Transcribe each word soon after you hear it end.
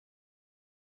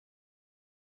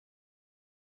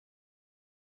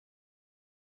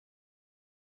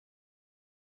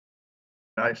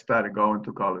I started going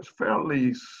to college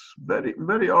very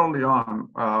early on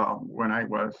when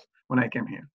I came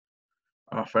here.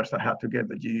 First, I had to get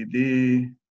the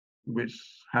GED, which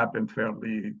happened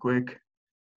fairly quick.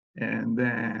 And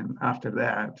then after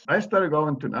that, I started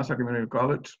going to Nassau Community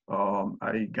College.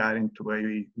 I got into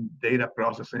a data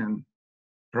processing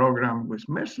program, which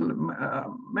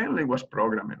mainly was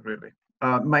programming, really.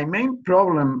 My main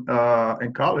problem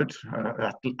in college,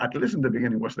 at least in the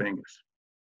beginning, was the English.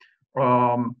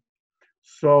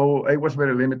 So it was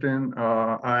very limiting.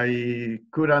 I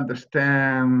could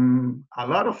understand a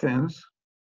lot of things,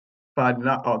 but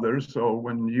not others. So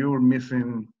when you're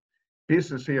missing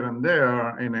pieces here and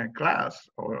there in a class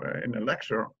or in a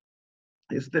lecture,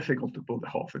 it's difficult to put the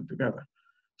whole thing together.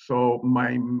 So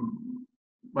my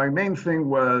main thing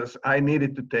was I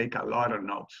needed to take a lot of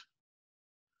notes.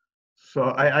 So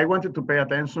I wanted to pay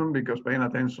attention because paying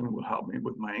attention will help me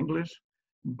with my English,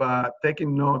 but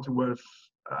taking notes was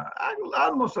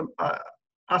almost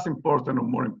as important or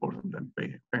more important than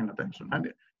paying attention.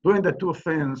 And doing the two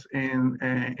things in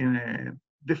a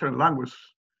different language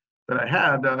that I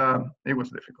had, it was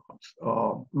difficult.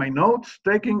 My notes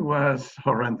taking was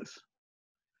horrendous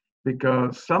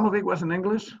because some of it was in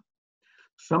English,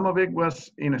 some of it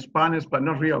was in Spanish, but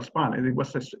not real Spanish.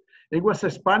 It was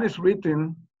a Spanish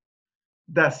written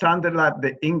that sounded like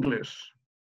the English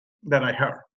that I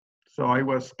heard. So I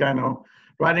was kind of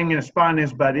writing in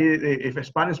Spanish, but if a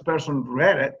Spanish person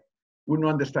read it, wouldn't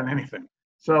understand anything.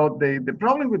 So the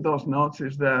problem with those notes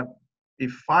is that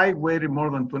if I waited more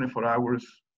than 24 hours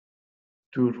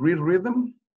to reread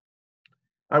them,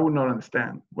 I would not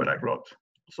understand what I wrote.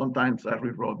 Sometimes I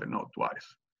rewrote the note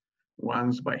twice,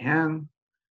 once by hand,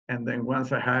 and then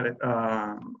once I had it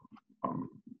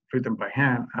written by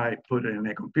hand, I put it in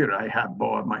a computer. I had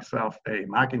bought myself a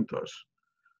Macintosh,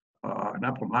 an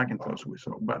Apple Macintosh, which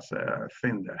was a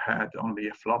thing that had only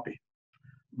a floppy.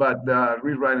 But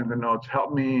rewriting the notes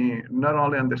helped me not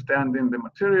only understanding the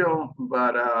material,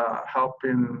 but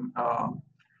helping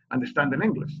understanding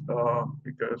English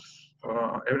because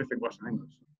everything was in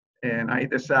English. And I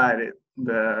decided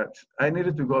that I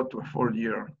needed to go to a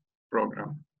 4-year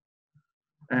program.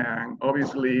 And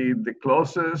obviously, the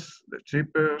closest, the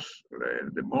cheapest,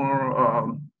 the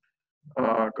more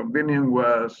convenient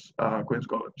was Queen's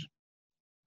College.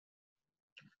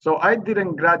 So I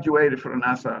didn't graduate from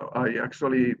Nassau. I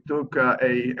actually took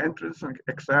a entrance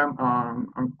exam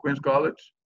on Queen's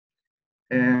College.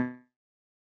 And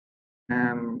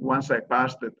once I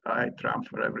passed it, I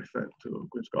transferred everything to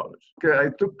Queen's College. I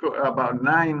took about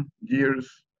 9 years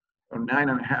or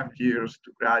 9.5 years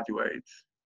to graduate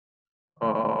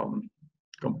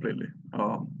completely.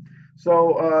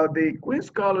 So the Queen's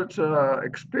College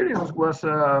experience was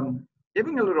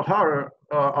even a little harder,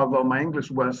 although my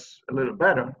English was a little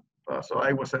better. So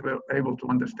I was able to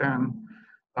understand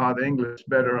the English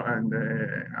better and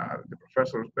the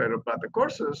professors better, but the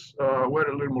courses were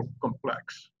a little more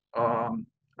complex.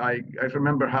 I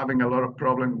remember having a lot of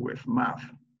problem with math.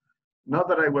 Not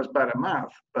that I was bad at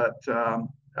math, but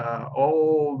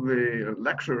all the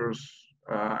lectures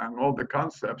and all the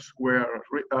concepts were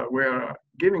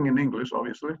given in English,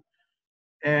 obviously.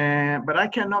 But I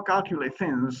cannot calculate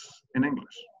things in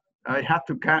English. I had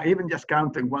to count, even just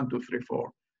counting 1, 2, 3,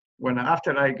 4. When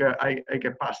after I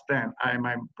get past 10,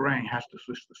 my brain has to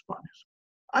switch to Spanish.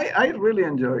 I really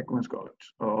enjoy Queen's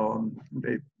College.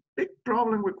 The big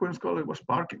problem with Queen's College was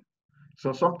parking.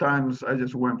 So sometimes I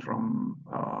just went from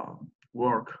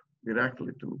work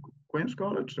directly to Queen's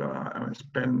College. I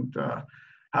spent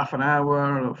half an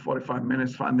hour or 45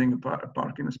 minutes finding a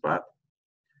parking spot.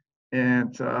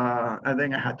 And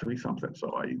then I had to eat something.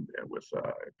 So there was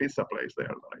a pizza place there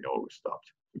that I always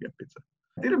stopped to get pizza.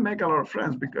 I didn't make a lot of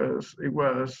friends because it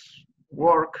was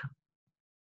work,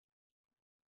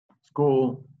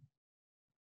 school,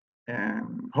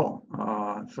 and home.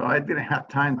 So I didn't have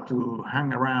time to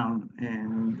hang around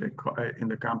in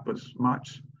the campus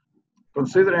much.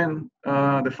 Considering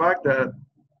the fact that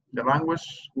the language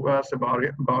was a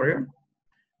barrier,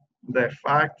 the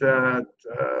fact that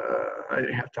I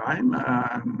didn't have time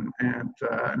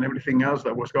and everything else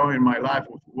that was going in my life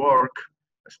with work,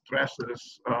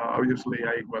 stresses. Obviously,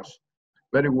 I was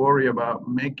very worried about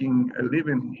making a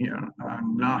living here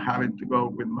and not having to go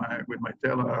with my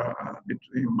tail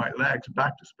between my legs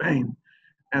back to Spain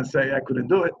and say I couldn't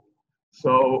do it.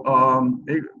 So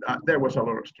there was a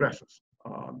lot of stresses.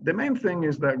 The main thing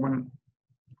is that when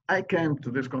I came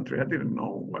to this country, I didn't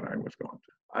know what I was going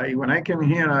to. When I came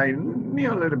here, I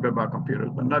knew a little bit about computers,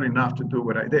 but not enough to do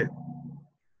what I did.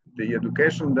 The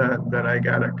education that I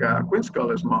got at Queen's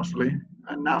College mostly,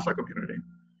 and Nassau community,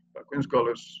 but Queen's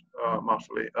College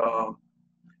mostly,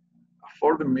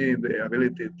 afforded me the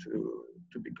ability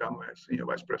to become a senior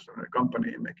vice president of a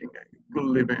company, making a good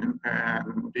living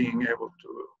and being able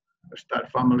to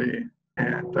start family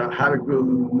and have a good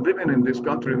living in this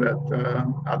country that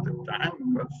at the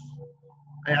time was,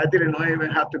 I didn't know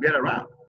even how to get around.